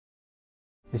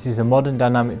This is a modern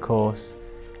dynamic course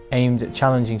aimed at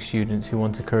challenging students who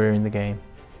want a career in the game.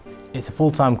 It's a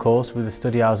full-time course with the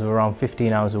study hours of around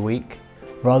 15 hours a week.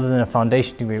 Rather than a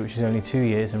foundation degree, which is only 2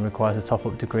 years and requires a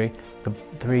top-up degree, the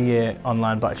 3-year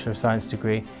online Bachelor of Science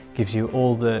degree gives you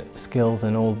all the skills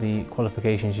and all the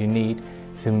qualifications you need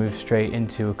to move straight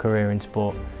into a career in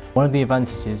sport. One of the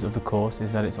advantages of the course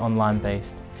is that it's online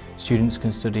based. Students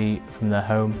can study from their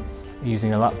home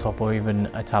using a laptop or even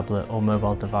a tablet or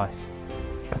mobile device.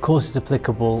 The course is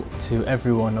applicable to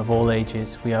everyone of all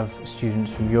ages. We have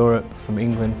students from Europe, from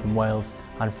England, from Wales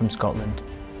and from Scotland.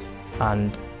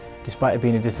 And despite it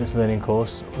being a distance learning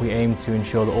course, we aim to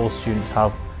ensure that all students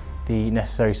have the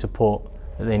necessary support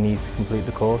that they need to complete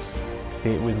the course,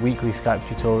 be it with weekly Skype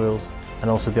tutorials and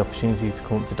also the opportunity to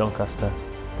come up to Doncaster.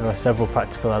 There are several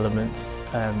practical elements,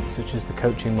 such as the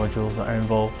coaching modules that are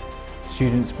involved.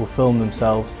 Students will film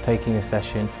themselves taking a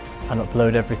session and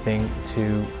upload everything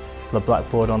to the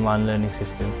Blackboard online learning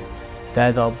system.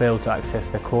 There they'll be able to access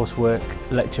their coursework,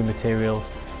 lecture materials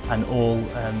and all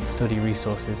study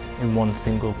resources in one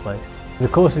single place. The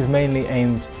course is mainly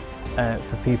aimed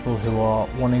for people who are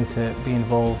wanting to be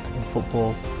involved in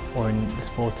football or in the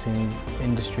sporting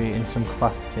industry in some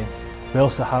capacity. We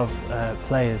also have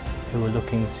players who are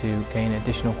looking to gain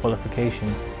additional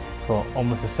qualifications for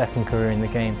almost a second career in the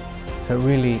game. So it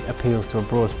really appeals to a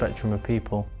broad spectrum of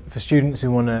people. For students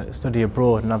who want to study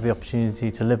abroad and have the opportunity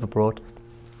to live abroad,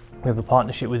 we have a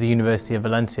partnership with the University of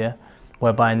Valencia,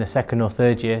 whereby in the second or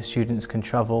third year students can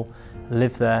travel,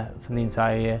 live there for the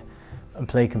entire year and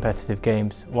play competitive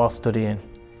games while studying.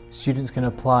 Students can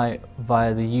apply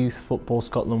via the Youth Football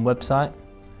Scotland website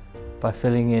by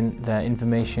filling in their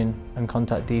information and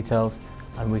contact details,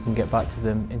 and we can get back to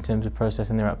them in terms of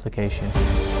processing their application.